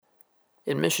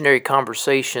In missionary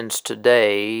conversations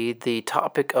today, the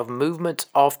topic of movements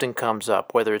often comes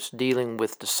up, whether it's dealing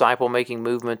with disciple making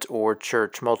movements or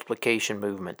church multiplication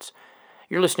movements.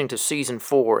 You're listening to Season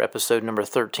 4, Episode number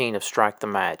 13 of Strike the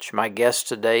Match. My guest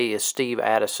today is Steve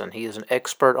Addison. He is an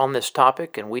expert on this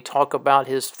topic, and we talk about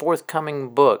his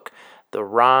forthcoming book, The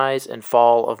Rise and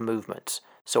Fall of Movements.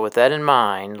 So, with that in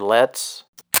mind, let's.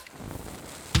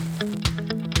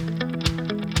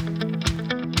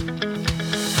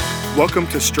 Welcome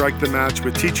to Strike the Match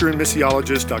with teacher and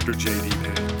missiologist Dr. J.D.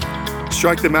 Payne.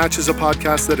 Strike the Match is a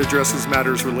podcast that addresses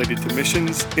matters related to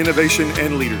missions, innovation,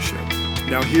 and leadership.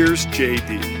 Now here's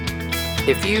J.D.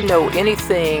 If you know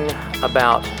anything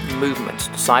about movements,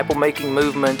 disciple-making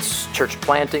movements, church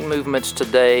planting movements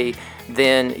today,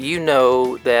 then you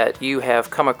know that you have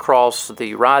come across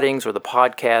the writings or the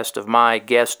podcast of my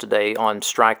guest today on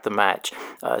Strike the Match.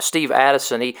 Steve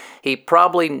Addison, he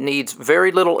probably needs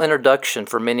very little introduction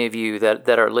for many of you that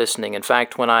are listening. In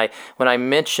fact, when I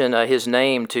mention his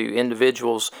name to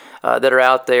individuals that are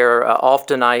out there,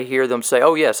 often I hear them say,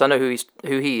 "Oh yes, I know who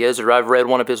he is," or "I've read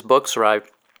one of his books," or "I've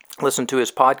listen to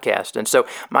his podcast." And so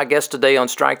my guest today on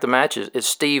Strike the Match is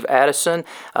Steve Addison.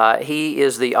 He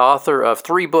is the author of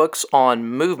 3 books on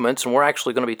movements, and we're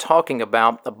actually going to be talking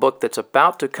about a book that's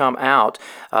about to come out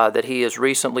that he has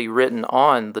recently written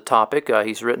on the topic.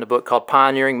 He's written a book called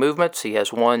Pioneering Movements. He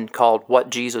has one called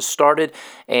What Jesus Started,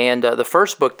 and the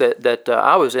first book that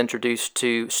I was introduced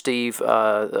to Steve,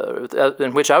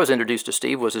 in which I was introduced to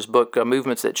Steve, was his book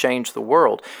Movements That Changed the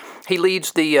World. He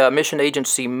leads the mission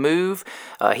agency Move.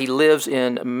 He lives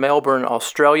in Melbourne,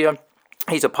 Australia.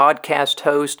 He's a podcast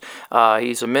host.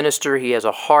 He's a minister. He has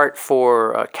a heart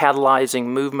for catalyzing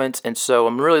movements, and so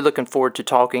I'm really looking forward to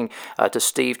talking to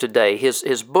Steve today.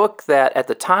 His book that at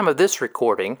the time of this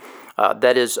recording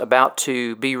that is about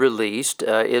to be released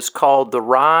is called The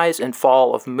Rise and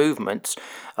Fall of Movements,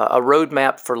 a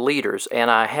Roadmap for Leaders, and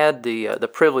I had the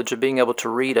privilege of being able to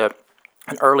read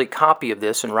an early copy of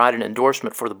this and write an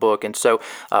endorsement for the book. And so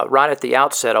right at the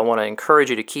outset, I want to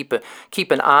encourage you to keep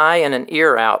an eye and an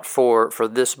ear out for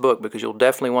this book, because you'll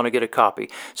definitely want to get a copy.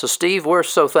 So Steve, we're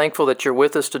so thankful that you're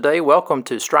with us today. Welcome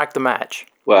to Strike the Match.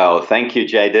 Well, thank you,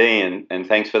 JD, and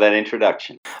thanks for that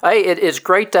introduction. Hey, it is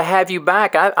great to have you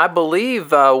back. I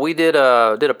believe we did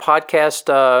a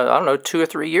podcast, 2 or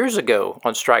 3 years ago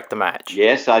on Strike the Match.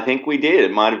 Yes, I think we did.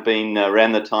 It might have been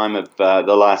around the time of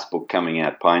the last book coming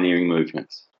out, Pioneering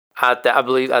Movements. I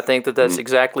think that's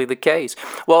exactly the case.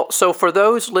 Well, so for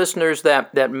those listeners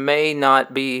that may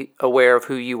not be aware of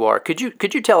who you are, could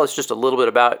you tell us just a little bit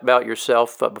about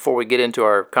yourself before we get into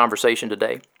our conversation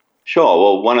today? Sure.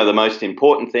 Well, one of the most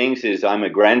important things is I'm a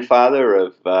grandfather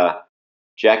of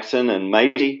Jackson and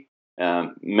Maisie.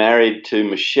 Married to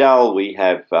Michelle, we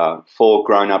have 4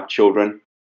 grown-up children,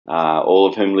 all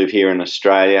of whom live here in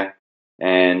Australia.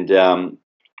 And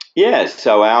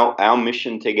so our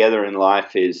mission together in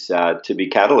life is to be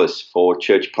catalysts for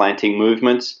church planting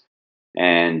movements,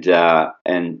 and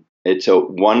it's a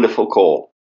wonderful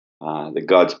call that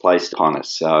God's placed upon us.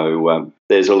 So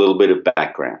there's a little bit of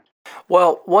background.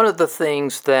 Well, one of the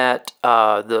things that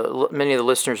many of the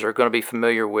listeners are going to be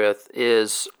familiar with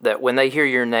is that when they hear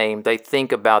your name, they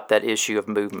think about that issue of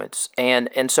movements, and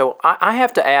so I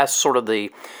have to ask sort of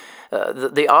the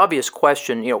obvious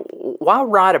question, why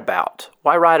write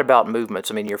about movements?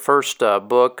 I mean, your first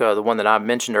book, the one that I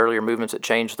mentioned earlier, Movements That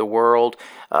Changed the World,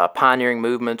 Pioneering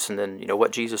Movements, and then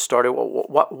what Jesus started.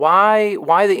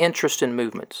 Why the interest in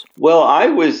movements? Well, I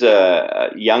was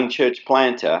a young church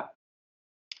planter.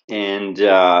 And,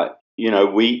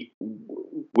 we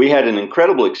had an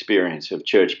incredible experience of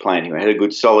church planting. We had a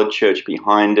good, solid church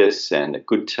behind us and a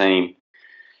good team.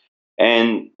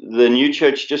 And the new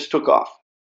church just took off.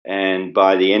 And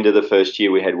by the end of the first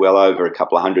year, we had well over a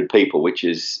couple of hundred people, which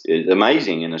is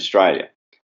amazing in Australia.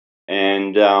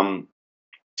 And,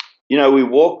 we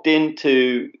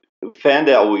found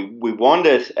out we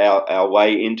wandered our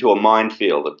way into a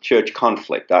minefield of church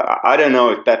conflict. I don't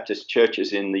know if Baptist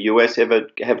churches in the US ever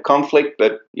have conflict,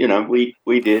 but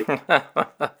we did.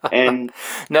 And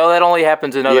no, that only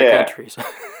happens in other countries.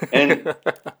 And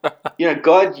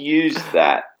God used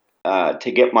that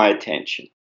to get my attention,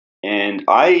 and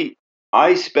I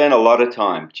spent a lot of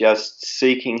time just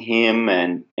seeking Him,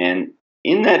 and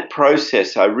in that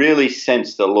process, I really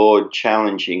sensed the Lord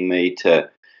challenging me to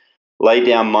lay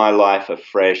down my life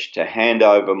afresh, to hand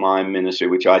over my ministry,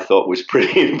 which I thought was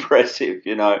pretty impressive,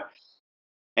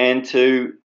 and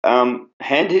to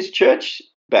hand His church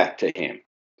back to Him.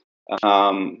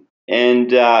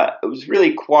 It was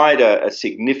really quite a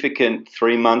significant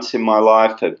 3 months in my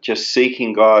life of just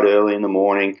seeking God early in the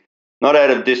morning, not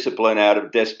out of discipline, out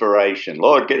of desperation.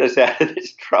 Lord, get us out of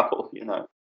this trouble,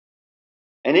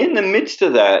 And in the midst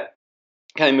of that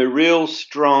came a real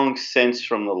strong sense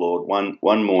from the Lord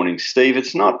one morning. Steve,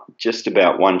 it's not just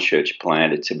about one church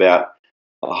plant. It's about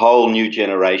a whole new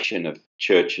generation of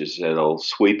churches that'll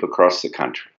sweep across the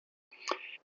country.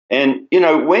 And,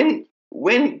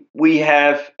 when we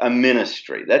have a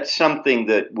ministry, that's something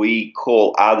that we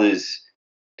call others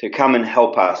to come and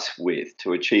help us with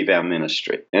to achieve our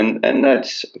ministry. And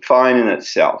that's fine in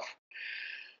itself.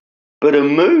 But a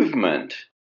movement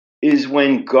is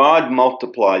when God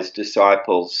multiplies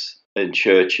disciples and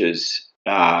churches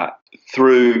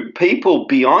through people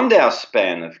beyond our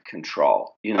span of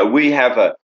control. We have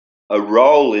a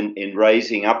role in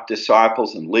raising up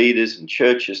disciples and leaders and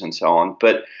churches and so on.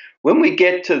 But when we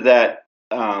get to that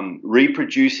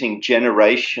reproducing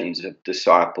generations of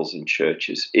disciples and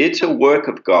churches, it's a work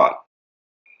of God.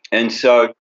 And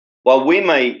so while we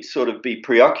may sort of be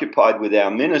preoccupied with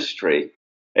our ministry,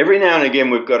 every now and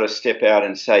again we've got to step out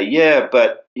and say, yeah,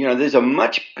 but there's a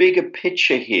much bigger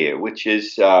picture here, which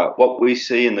is what we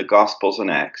see in the Gospels and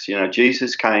Acts.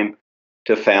 Jesus came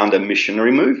to found a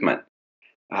missionary movement.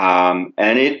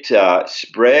 And it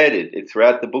spread it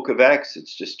throughout the book of Acts.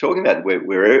 It's just talking about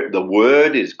where the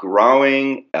word is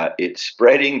growing, it's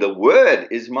spreading, the word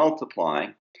is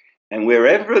multiplying. And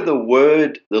wherever the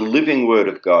living word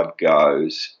of God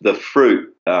goes, the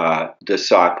fruit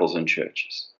disciples and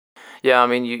churches. Yeah, I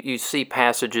mean, you see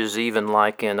passages even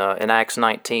like in Acts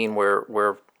 19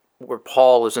 where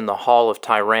Paul is in the hall of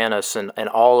Tyrannus and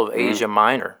all of Asia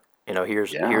Minor.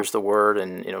 Here's the word,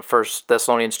 and 1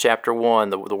 Thessalonians chapter 1,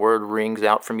 the word rings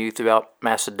out from you throughout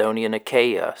Macedonia and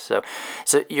Achaia. So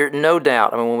you're no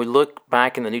doubt. I mean, when we look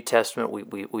back in the New Testament,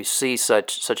 we see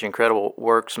such incredible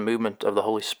works and movement of the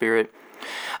Holy Spirit.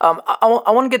 I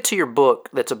want to get to your book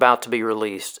that's about to be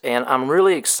released, and I'm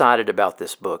really excited about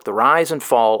this book, The Rise and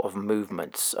Fall of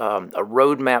Movements, a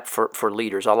roadmap for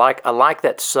leaders. I like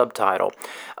that subtitle.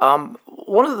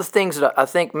 One of the things that I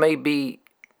think may be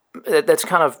that's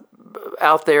kind of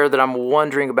out there that I'm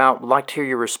wondering about, would like to hear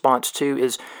your response to,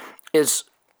 is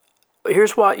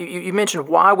here's why you mentioned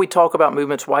why we talk about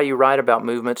movements, why you write about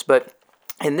movements, but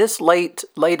in this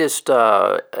latest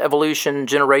evolution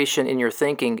generation in your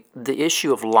thinking, the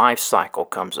issue of life cycle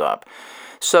comes up.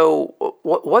 So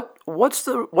what's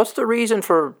the reason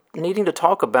for needing to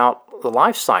talk about the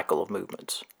life cycle of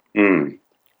movements?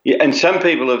 Yeah, and some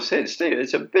people have said, Steve,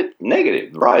 it's a bit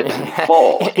negative, right?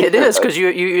 Fall. It is, because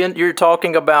you're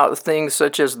talking about things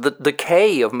such as the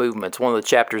decay of movements, one of the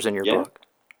chapters in your book.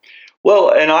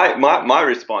 Well, and my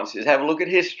response is have a look at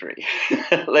history.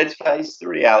 Let's face the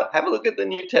reality. Have a look at the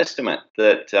New Testament.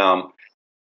 And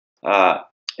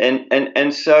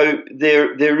so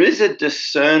there is a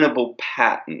discernible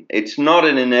pattern. It's not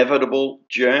an inevitable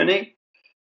journey.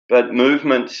 But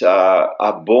movements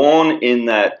are born in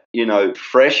that,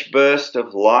 fresh burst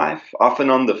of life, often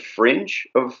on the fringe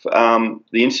of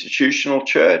the institutional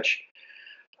church.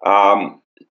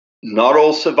 Not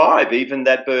all survive even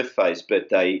that birth phase,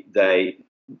 but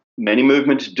many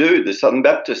movements do. The Southern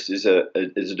Baptist is a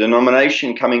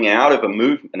denomination coming out of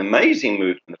an amazing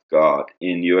movement of God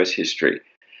in U.S. history,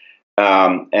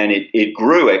 and it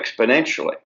grew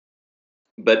exponentially.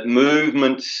 But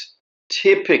movements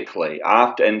typically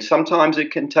and sometimes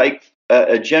it can take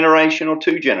a generation or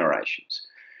two generations,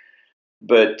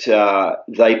 but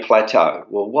they plateau.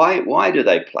 Well, why do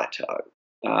they plateau?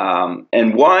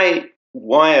 And why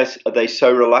are they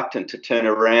so reluctant to turn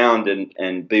around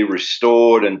and be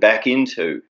restored and back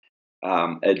into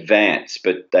advance?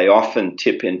 But they often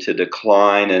tip into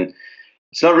decline, and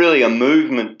it's not really a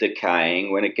movement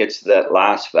decaying when it gets to that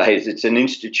last phase. It's an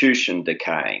institution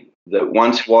decaying that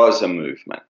once was a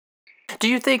movement. Do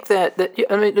you think that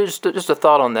I mean, just a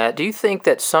thought on that. Do you think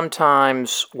that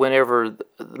sometimes whenever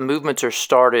movements are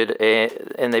started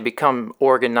and they become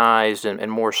organized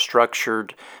and more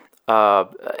structured,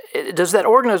 does that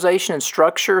organization and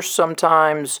structure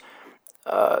sometimes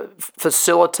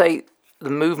facilitate the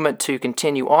movement to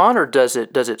continue on, or does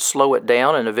it slow it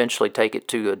down and eventually take it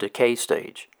to a decay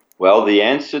stage? Well, the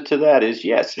answer to that is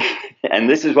yes. And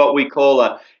this is what we call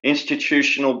an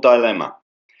institutional dilemma.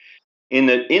 In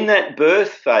that birth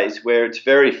phase where it's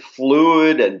very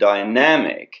fluid and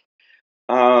dynamic,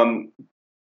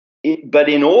 but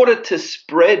in order to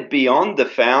spread beyond the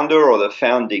founder or the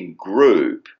founding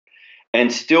group and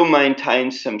still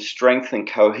maintain some strength and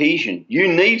cohesion, you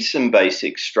need some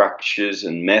basic structures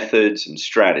and methods and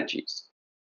strategies.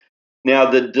 Now,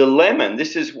 the dilemma, and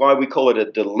this is why we call it a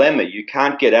dilemma, you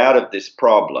can't get out of this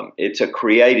problem. It's a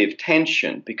creative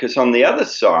tension because on the other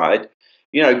side,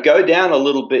 go down a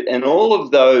little bit, and all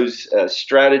of those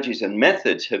strategies and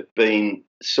methods have been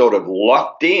sort of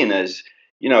locked in as,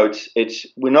 it's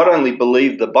we not only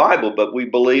believe the Bible, but we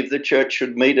believe the church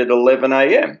should meet at 11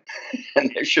 a.m.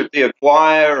 and there should be a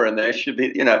choir, and there should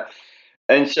be,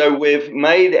 and so we've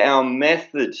made our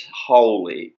methods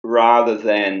holy rather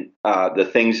than the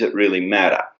things that really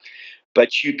matter.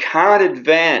 But you can't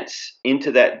advance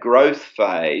into that growth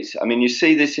phase. I mean, you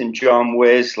see this in John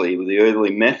Wesley with the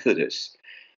early Methodists.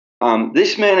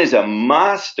 This man is a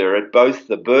master at both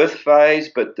the birth phase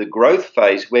but the growth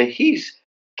phase, where he's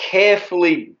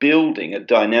carefully building a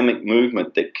dynamic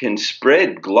movement that can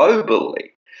spread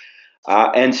globally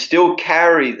and still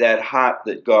carry that heart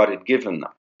that God had given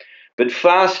them. But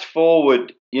fast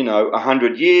forward,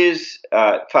 100 years,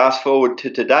 fast forward to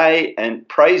today, and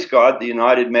praise God, the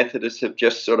United Methodists have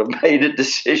just sort of made a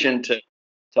decision to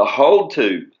hold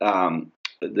to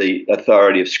the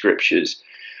authority of Scriptures.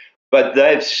 But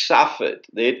they've suffered.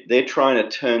 They're trying to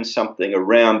turn something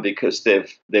around because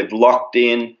they've locked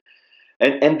in.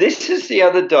 And this is the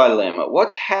other dilemma.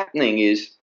 What's happening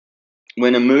is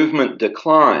when a movement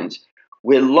declines,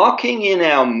 we're locking in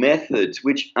our methods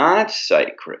which aren't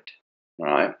sacred,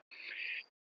 right?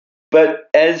 But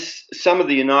as some of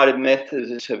the United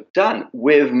Methodists have done,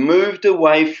 we've moved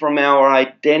away from our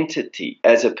identity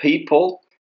as a people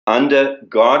under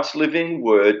God's living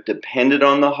word, dependent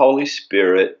on the Holy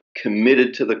Spirit,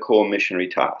 committed to the core missionary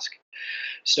task.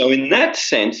 So in that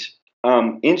sense,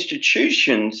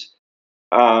 institutions,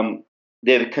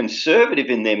 they're conservative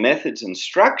in their methods and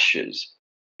structures,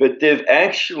 but they've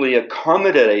actually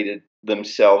accommodated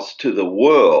themselves to the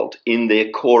world in their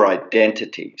core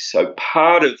identity. So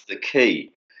part of the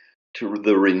key to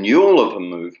the renewal of a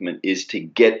movement is to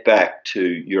get back to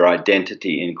your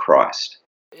identity in Christ.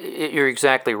 You're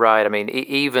exactly right. I mean,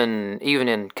 even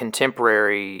in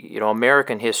contemporary,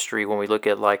 American history, when we look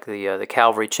at like the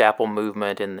Calvary Chapel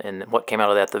movement and what came out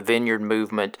of that, the Vineyard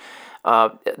movement,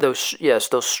 those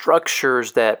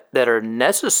structures that are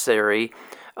necessary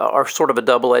are sort of a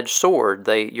double-edged sword.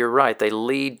 You're right. They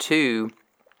lead to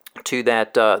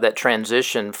that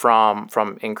transition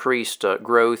from increased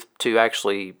growth to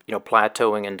actually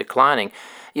plateauing and declining.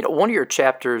 One of your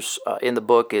chapters in the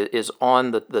book is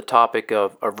on the topic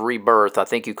of rebirth. I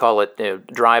think you call it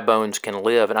 "Dry Bones Can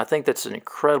Live," and I think that's an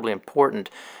incredibly important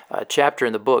chapter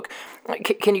in the book.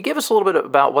 Can you give us a little bit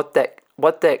about what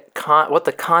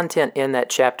the content in that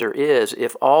chapter is,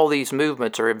 if all these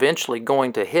movements are eventually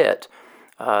going to hit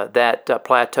that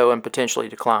plateau and potentially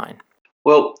decline?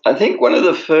 Well, I think one of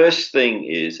the first thing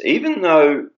is, even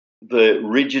though the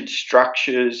rigid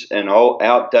structures and all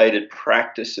outdated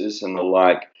practices and the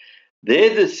like,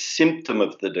 they're the symptom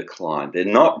of the decline. They're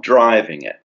not driving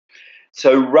it.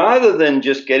 So rather than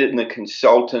just get it in the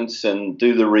consultants and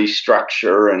do the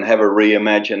restructure and have a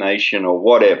reimagination or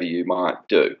whatever you might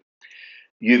do,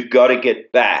 you've got to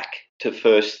get back to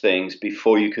first things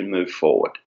before you can move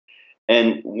forward.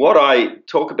 And what I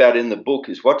talk about in the book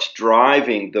is what's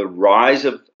driving the rise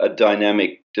of a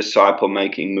dynamic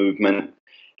disciple-making movement,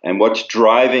 and what's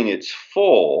driving its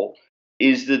fall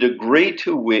is the degree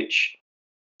to which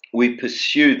we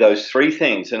pursue those three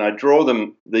things. And I draw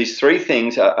them, these three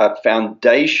things are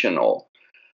foundational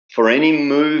for any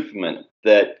movement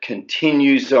that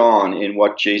continues on in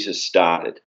what Jesus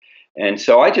started. And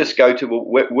so I just go to,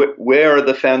 where are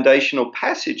the foundational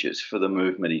passages for the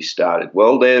movement he started?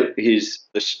 Well, there is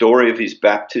the story of his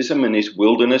baptism and his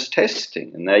wilderness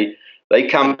testing. And they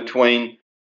come between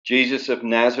Jesus of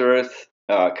Nazareth,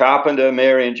 carpenter,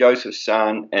 Mary and Joseph's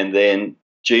son, and then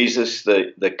Jesus,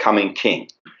 the coming king.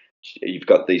 You've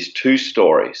got these two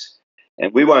stories.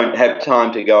 And we won't have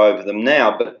time to go over them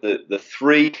now, but the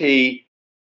three key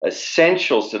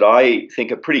essentials that I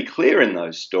think are pretty clear in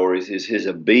those stories is his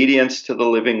obedience to the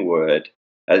living word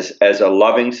as a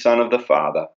loving son of the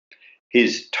Father,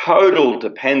 his total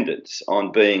dependence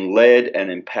on being led and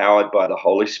empowered by the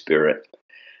Holy Spirit,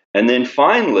 and then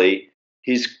finally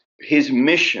his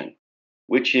mission,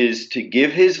 which is to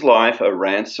give his life a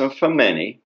ransom for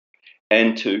many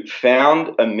and to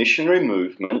found a missionary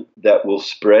movement that will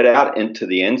spread out into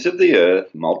the ends of the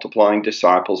earth, multiplying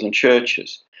disciples and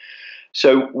churches.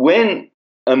 So when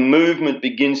a movement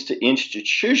begins to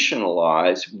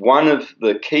institutionalize, one of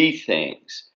the key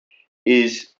things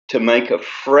is to make a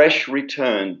fresh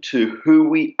return to who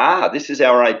we are. This is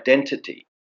our identity.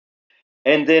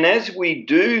 And then as we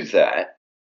do that,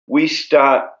 we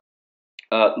start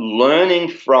learning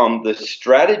from the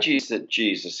strategies that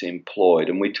Jesus employed.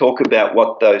 And we talk about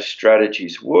what those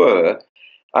strategies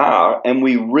are, and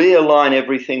we realign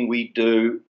everything we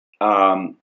do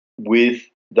with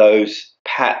those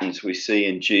patterns we see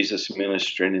in Jesus'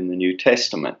 ministry and in the New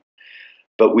Testament.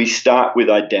 But we start with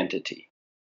identity.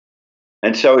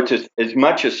 And so it's as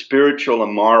much a spiritual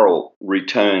and moral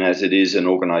return as it is an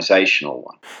organizational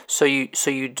one. So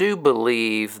you do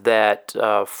believe that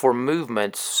for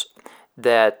movements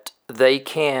that they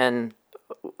can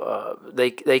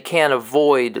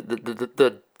avoid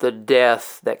the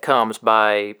death that comes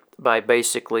by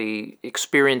basically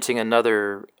experiencing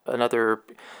another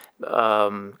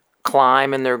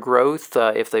climb in their growth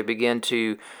if they begin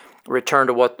to return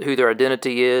to who their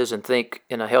identity is and think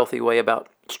in a healthy way about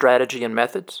strategy and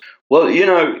methods? Well,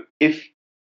 if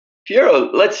you're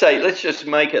let's just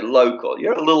make it local.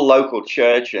 You're a little local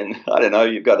church, and I don't know,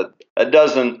 you've got a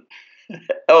dozen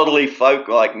elderly folk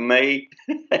like me,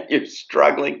 and you're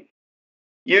struggling.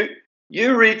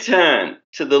 You return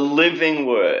to the living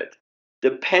word,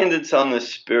 dependence on the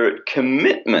Spirit,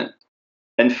 commitment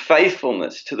and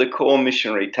faithfulness to the core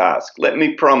missionary task. Let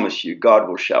me promise you, God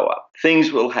will show up.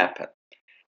 Things will happen.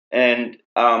 And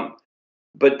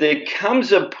but there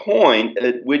comes a point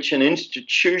at which an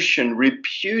institution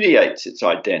repudiates its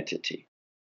identity,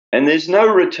 and there's no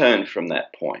return from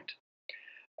that point.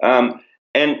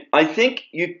 And I think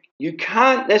you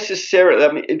can't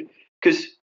necessarily, because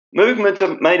movements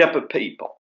are made up of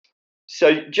people.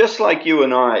 So just like you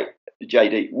and I,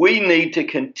 JD, we need to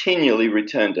continually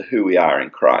return to who we are in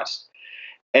Christ.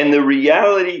 And the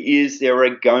reality is there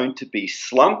are going to be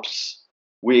slumps.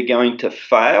 We're going to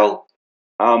fail.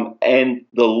 And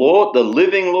the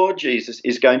living Lord Jesus,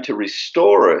 is going to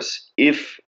restore us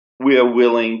if we are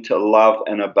willing to love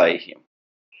and obey him.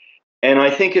 And I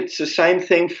think it's the same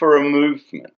thing for a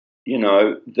movement,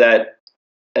 that,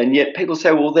 and yet people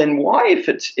say, well, then why, if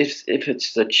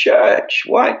it's the church,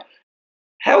 why?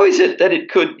 How is it that it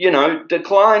could,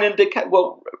 decline and decay?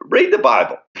 Well, read the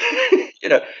Bible.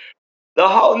 The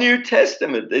whole New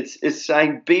Testament, it's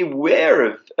saying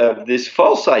beware of this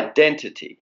false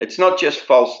identity. It's not just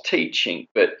false teaching,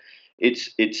 but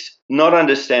it's not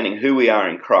understanding who we are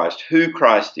in Christ, who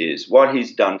Christ is, what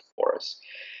he's done for us.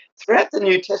 Throughout the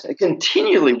New Testament,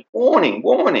 continually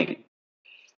warning.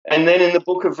 And then in the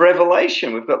book of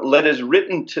Revelation, we've got letters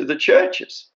written to the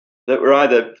churches that were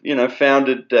either,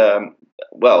 founded, in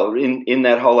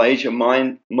that whole Asia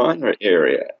Minor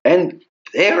area. And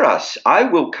there I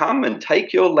will come and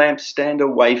take your lampstand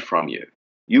away from you.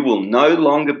 You will no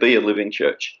longer be a living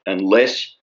church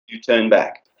unless you turn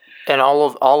back. And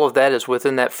all of that is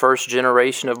within that first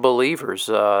generation of believers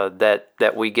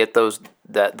that we get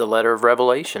the letter of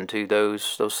Revelation to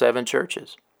those 7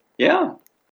 churches. Yeah.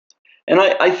 And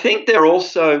I think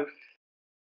it's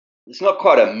not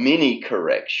quite a mini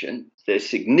correction. There's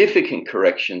significant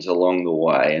corrections along the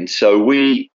way. And so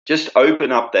we just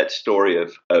open up that story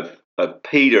of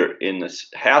Peter in the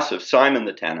house of Simon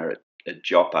the tanner at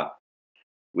Joppa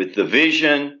with the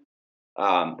vision,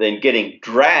 then getting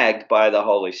dragged by the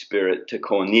Holy Spirit to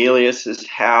Cornelius's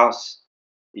house.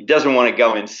 He doesn't want to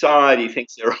go inside. He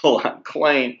thinks they're all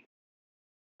unclean.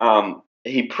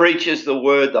 He preaches the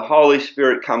word. The Holy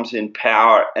Spirit comes in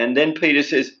power. And then Peter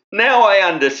says, now I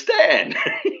understand.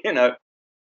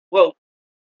 Well,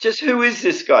 just who is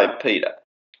this guy, Peter?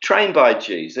 Trained by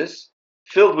Jesus,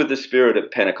 filled with the Spirit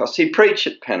at Pentecost. He preached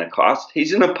at Pentecost.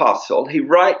 He's an apostle. He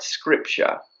writes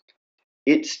scripture.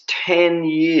 It's 10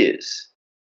 years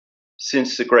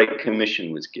since the Great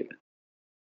Commission was given.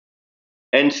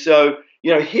 And so,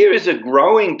 here is a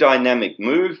growing dynamic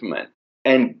movement,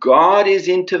 and God is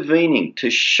intervening to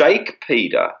shake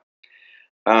Peter,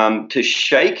 to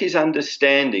shake his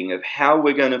understanding of how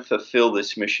we're going to fulfill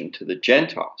this mission to the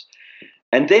Gentiles.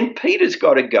 And then Peter's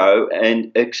got to go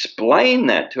and explain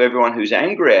that to everyone who's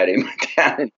angry at him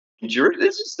down in Jerusalem.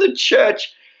 This is the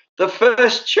church, the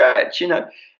first church,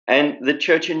 and the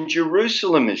church in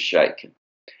Jerusalem is shaken.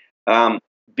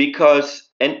 Because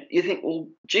you think, well,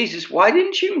 Jesus, why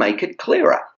didn't you make it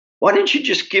clearer? Why didn't you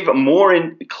just give a more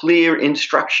clear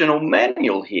instructional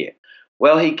manual here?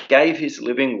 Well, he gave his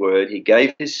living word, he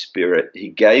gave his Spirit, he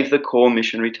gave the core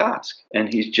missionary task,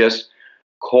 and he's just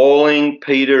calling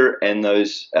Peter and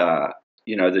those,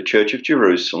 the Church of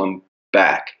Jerusalem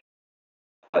back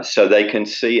so they can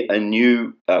see a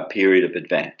new period of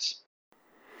advance.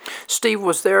 Steve,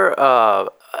 was there a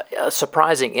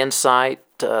surprising insight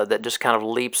that just kind of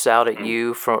leaps out at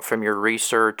you from your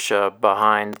research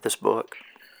behind this book?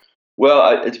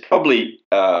 Well, it's probably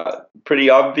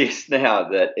pretty obvious now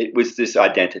that it was this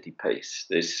identity piece,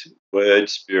 this word,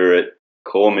 Spirit,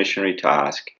 core missionary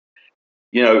task.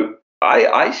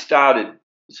 I started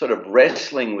sort of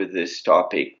wrestling with this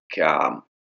topic,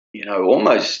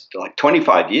 almost like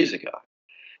 25 years ago.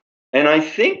 And I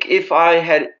think if I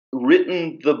had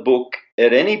written the book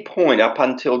at any point up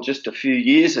until just a few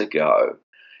years ago,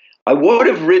 I would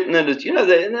have written it as,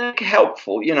 they're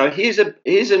helpful. Here's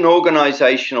an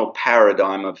organizational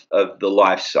paradigm of the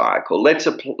life cycle. Let's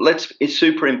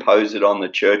superimpose it on the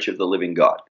Church of the Living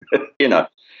God.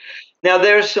 Now,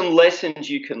 there are some lessons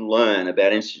you can learn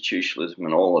about institutionalism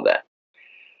and all of that.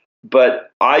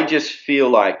 But I just feel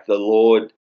like the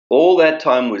Lord, all that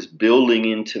time, was building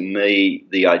into me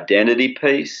the identity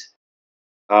piece.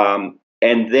 And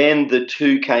then the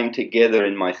two came together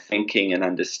in my thinking and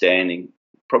understanding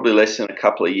probably less than a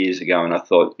couple of years ago. And I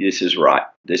thought, this is right.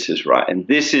 And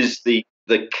this is the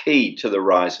key to the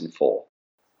rise and fall.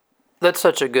 That's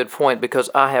such a good point, because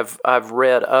I've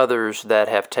read others that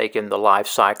have taken the life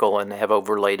cycle and have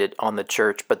overlaid it on the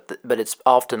church, but it's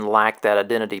often lacked that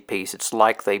identity piece. It's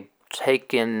like they've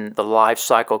taken the life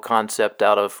cycle concept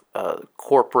out of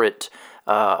corporate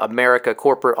America,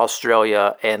 corporate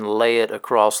Australia, and lay it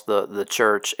across the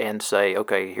church and say,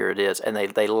 okay, here it is. And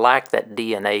they lack that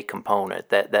DNA component,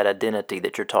 that identity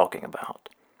that you're talking about.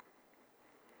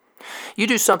 You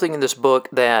do something in this book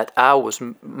that I was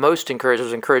most encouraged. I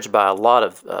was encouraged by a lot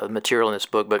of material in this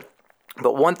book, but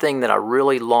one thing that I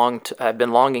really I've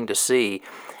been longing to see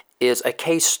is a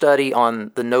case study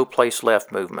on the No Place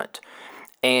Left movement.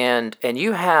 And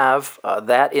you have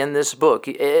that in this book.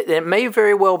 It may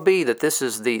very well be that this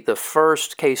is the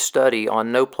first case study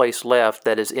on No Place Left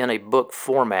that is in a book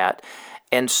format.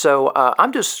 And so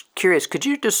I'm just curious, could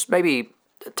you just maybe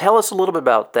tell us a little bit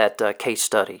about that case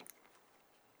study?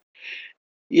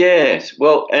 Yes,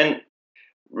 well, and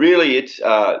really it's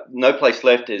No Place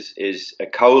Left is a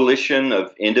coalition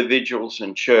of individuals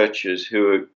and churches who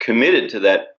are committed to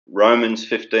that Romans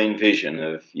 15 vision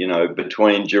of,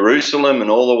 between Jerusalem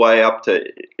and all the way up to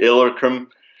Illyricum,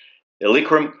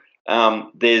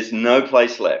 there's no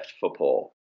place left for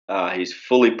Paul. He's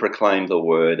fully proclaimed the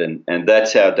word, and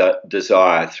that's our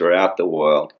desire throughout the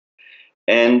world.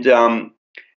 And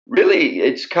really,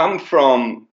 it's come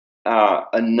from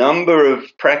a number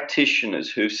of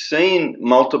practitioners who've seen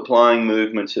multiplying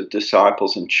movements of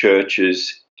disciples and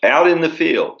churches out in the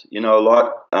field, a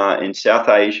lot in South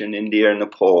Asia and India and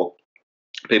Nepal.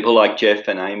 People like Jeff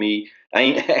and Angie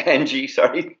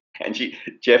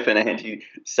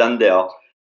Sundell,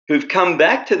 who've come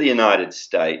back to the United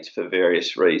States for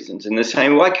various reasons. And they're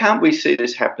saying, why can't we see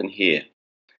this happen here?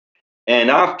 And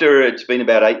after, it's been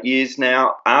about 8 years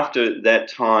now, after that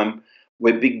time,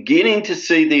 we're beginning to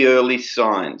see the early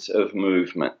signs of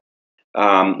movement,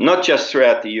 not just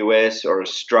throughout the US or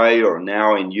Australia or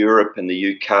now in Europe and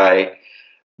the UK,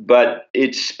 but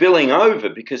it's spilling over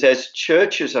because as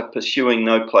churches are pursuing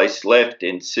No Place Left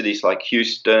in cities like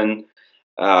Houston,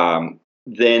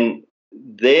 then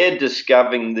they're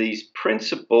discovering these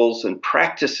principles and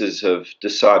practices of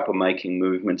disciple-making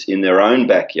movements in their own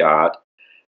backyard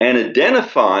and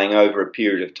identifying over a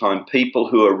period of time people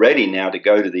who are ready now to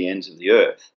go to the ends of the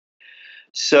earth.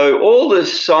 So all the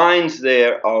signs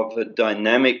there of a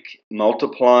dynamic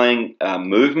multiplying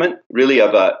movement, really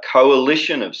of a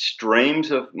coalition of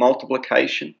streams of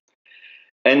multiplication.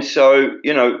 And so,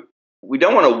 we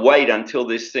don't want to wait until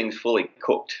this thing's fully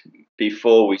cooked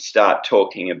before we start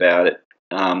talking about it.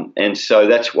 And so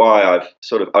that's why I've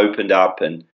sort of opened up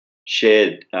and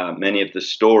shared many of the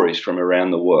stories from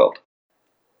around the world.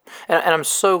 And I'm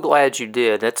so glad you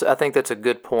did. I think that's a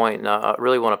good point, and I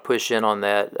really want to push in on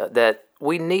that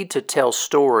we need to tell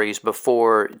stories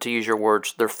before, to use your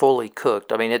words, they're fully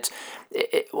cooked. I mean,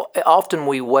 often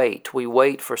we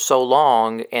wait for so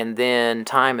long, and then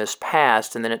time has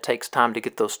passed, and then it takes time to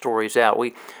get those stories out.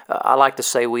 I like to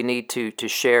say we need to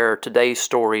share today's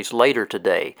stories later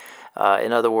today.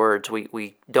 In other words,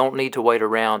 we don't need to wait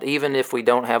around, even if we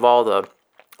don't have all the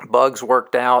bugs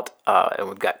worked out and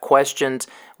we've got questions.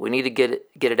 We need to get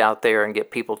it out there and get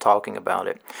people talking about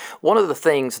it. One of the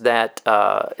things that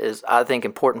is, I think,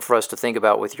 important for us to think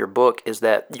about with your book is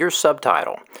that your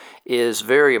subtitle is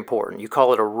very important. You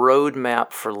call it a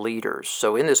roadmap for leaders.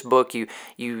 So in this book, you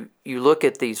look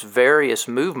at these various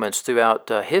movements throughout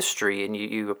history, and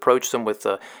you approach them with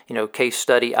case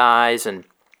study eyes, and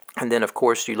then of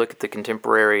course you look at the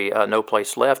contemporary No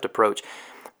Place Left approach.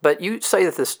 But you say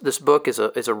that this book is a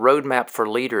roadmap for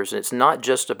leaders, and it's not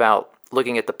just about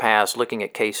looking at the past, looking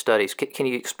at case studies. Can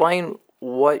you explain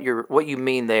what you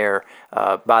mean there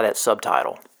by that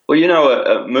subtitle? Well,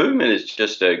 a movement is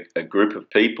just a group of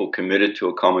people committed to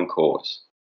a common cause.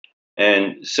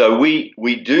 And so we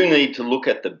do need to look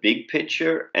at the big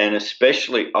picture, and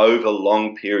especially over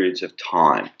long periods of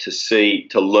time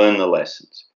to learn the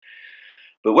lessons.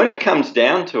 But when it comes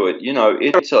down to it,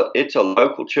 it's a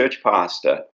local church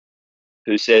pastor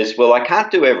who says, well, I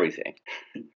can't do everything,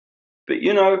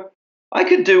 But, I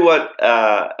could do what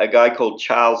a guy called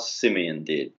Charles Simeon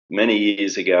did many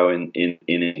years ago in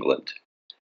England,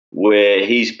 where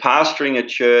he's pastoring a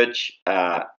church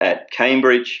at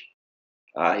Cambridge.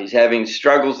 He's having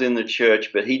struggles in the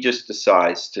church, but he just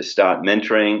decides to start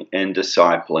mentoring and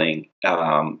discipling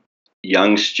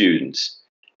young students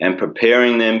and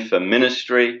preparing them for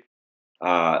ministry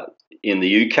in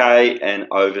the UK and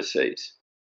overseas.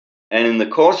 And in the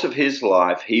course of his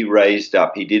life, he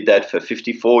did that for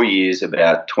 54 years,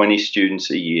 about 20 students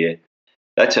a year.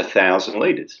 That's 1,000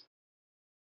 leaders.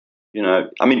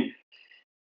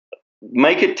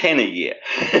 Make it 10 a year,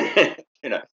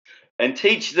 and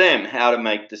teach them how to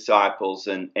make disciples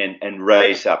and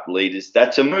raise up leaders.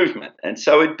 That's a movement. And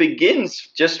so it begins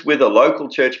just with a local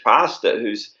church pastor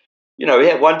who's,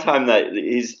 at one time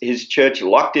his church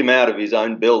locked him out of his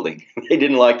own building. He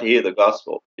didn't like to hear the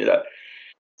gospel,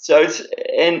 So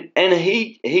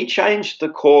he changed the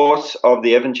course of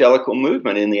the evangelical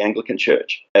movement in the Anglican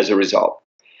Church as a result.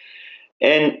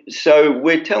 And so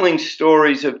we're telling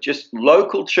stories of just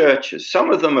local churches. Some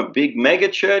of them are big mega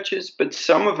churches, but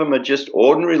some of them are just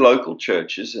ordinary local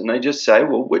churches. And they just say,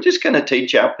 well, we're just going to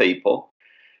teach our people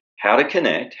how to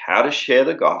connect, how to share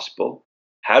the gospel,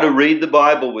 how to read the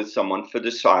Bible with someone for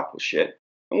discipleship.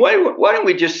 And why don't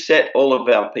we just set all of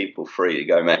our people free to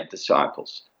go make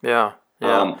disciples? Yeah.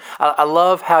 Yeah, I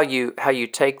love how you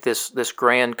take this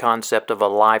grand concept of a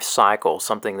life cycle,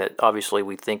 something that obviously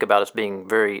we think about as being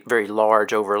very, very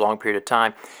large over a long period of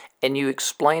time, and you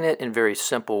explain it in very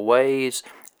simple ways,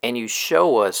 and you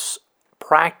show us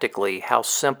practically how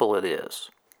simple it is.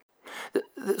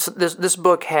 This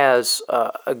book has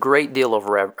a great deal of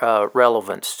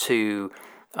relevance to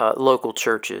local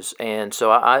churches, and so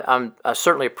I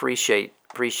certainly appreciate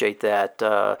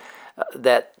that.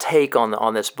 That take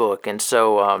on this book. And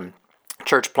so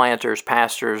church planters,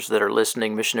 pastors that are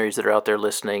listening, missionaries that are out there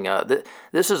listening,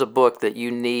 this is a book that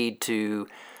you need to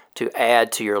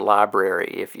add to your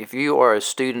library. If you are a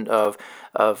student of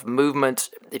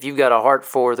movements, if you've got a heart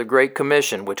for the Great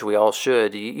Commission, which we all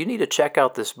should, you need to check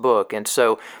out this book. And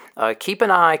so keep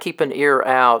an ear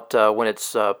out when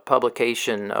its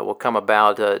publication will come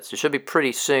about. It should be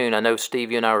pretty soon. I know,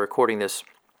 Steve, you and I are recording this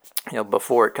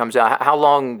before it comes out. How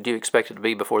long do you expect it to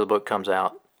be before the book comes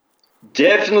out?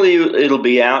 Definitely, it'll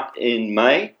be out in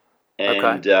May,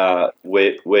 and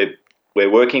we're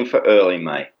working for early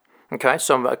May. Okay,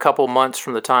 so a couple months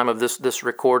from the time of this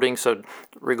recording. So,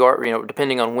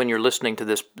 depending on when you're listening to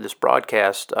this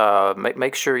broadcast,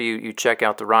 make sure you check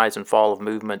out the Rise and Fall of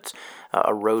Movements,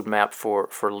 a roadmap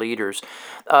for leaders.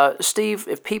 Steve,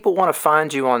 if people want to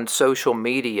find you on social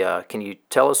media, can you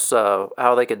tell us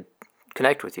how they could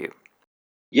connect with you?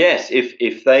 Yes,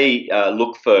 if they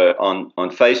look for on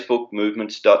Facebook,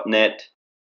 movements.net,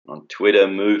 on Twitter,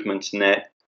 movementsnet,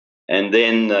 and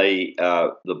then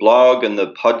the blog and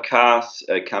the podcasts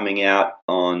are coming out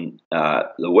on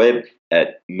the web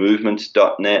at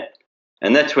movements.net,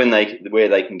 and that's where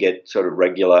they can get sort of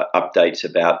regular updates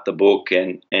about the book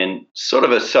and sort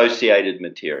of associated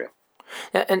material.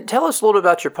 And tell us a little bit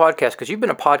about your podcast, because you've been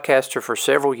a podcaster for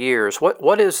several years.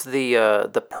 What is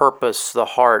the purpose, the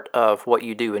heart of what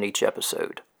you do in each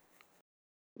episode?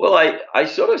 Well, I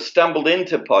sort of stumbled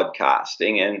into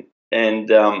podcasting, and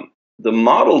the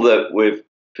model that we've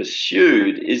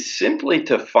pursued is simply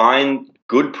to find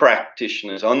good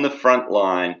practitioners on the front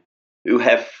line who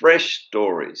have fresh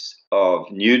stories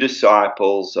of new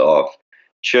disciples, of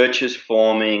churches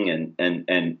forming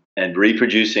and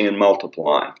reproducing and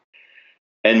multiplying.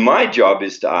 And my job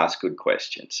is to ask good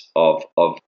questions of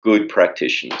good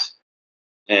practitioners.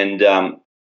 And,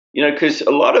 because a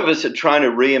lot of us are trying to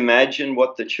reimagine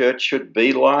what the church should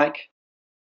be like.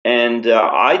 And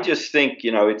I just think,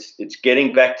 it's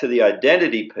getting back to the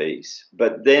identity piece,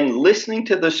 but then listening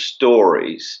to the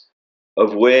stories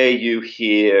of where you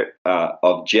hear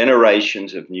of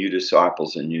generations of new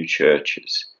disciples and new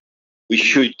churches. We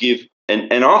should give,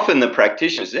 and often the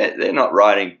practitioners, they're not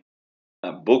writing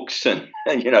books and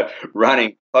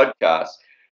running podcasts.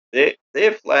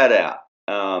 They're flat out,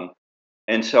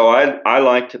 and so I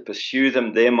like to pursue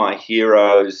them. They're my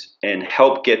heroes, and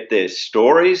help get their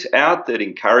stories out that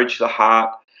encourage the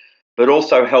heart, but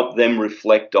also help them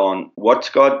reflect on what's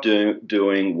God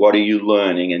doing, what are you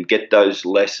learning, and get those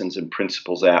lessons and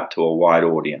principles out to a wide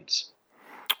audience.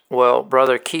 Well,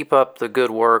 brother, keep up the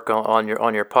good work on your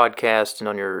podcast and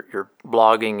on your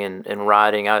blogging and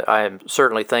writing. I am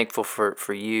certainly thankful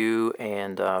for you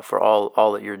and for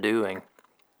all that you're doing.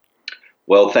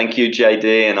 Well, thank you,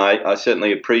 JD, and I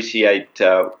certainly appreciate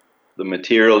the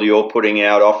material you're putting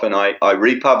out. Often I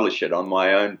republish it on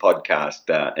my own podcast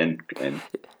and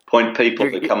point people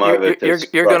to come over to.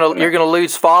 You're gonna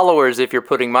lose followers if you're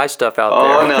putting my stuff out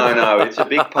there. Oh no, it's a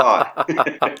big pie.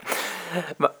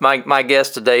 My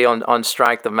guest today on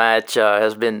Strike the Match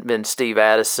has been Steve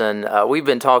Addison. We've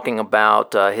been talking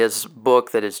about his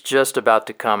book that is just about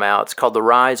to come out. It's called The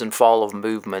Rise and Fall of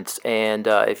Movements. And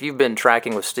if you've been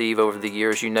tracking with Steve over the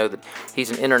years, you know that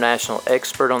he's an international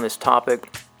expert on this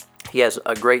topic. He has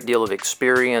a great deal of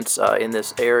experience in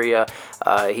this area.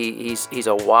 He's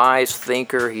a wise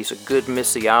thinker. He's a good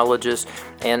missiologist.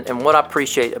 And what I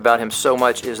appreciate about him so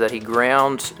much is that he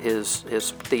grounds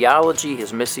his theology,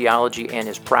 his missiology, and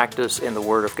his practice in the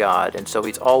Word of God. And so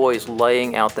he's always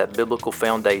laying out that biblical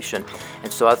foundation.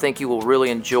 And so I think you will really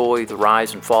enjoy The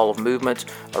Rise and Fall of Movements,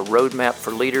 a roadmap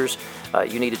for leaders.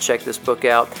 You need to check this book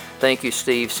out. Thank you,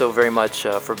 Steve, so very much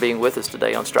for being with us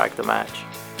today on Strike the Match.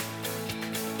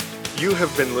 You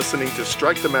have been listening to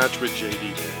Strike the Match with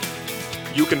JD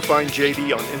Payne. You can find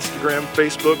JD on Instagram,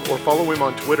 Facebook, or follow him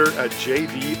on Twitter at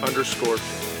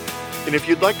JD_Payne. And if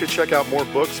you'd like to check out more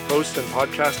books, posts, and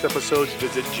podcast episodes,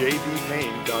 visit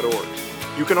jdpayne.org.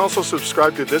 You can also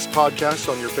subscribe to this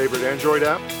podcast on your favorite Android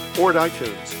app or at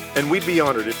iTunes. And we'd be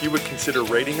honored if you would consider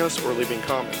rating us or leaving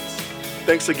comments.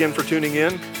 Thanks again for tuning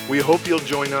in. We hope you'll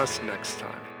join us next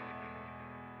time.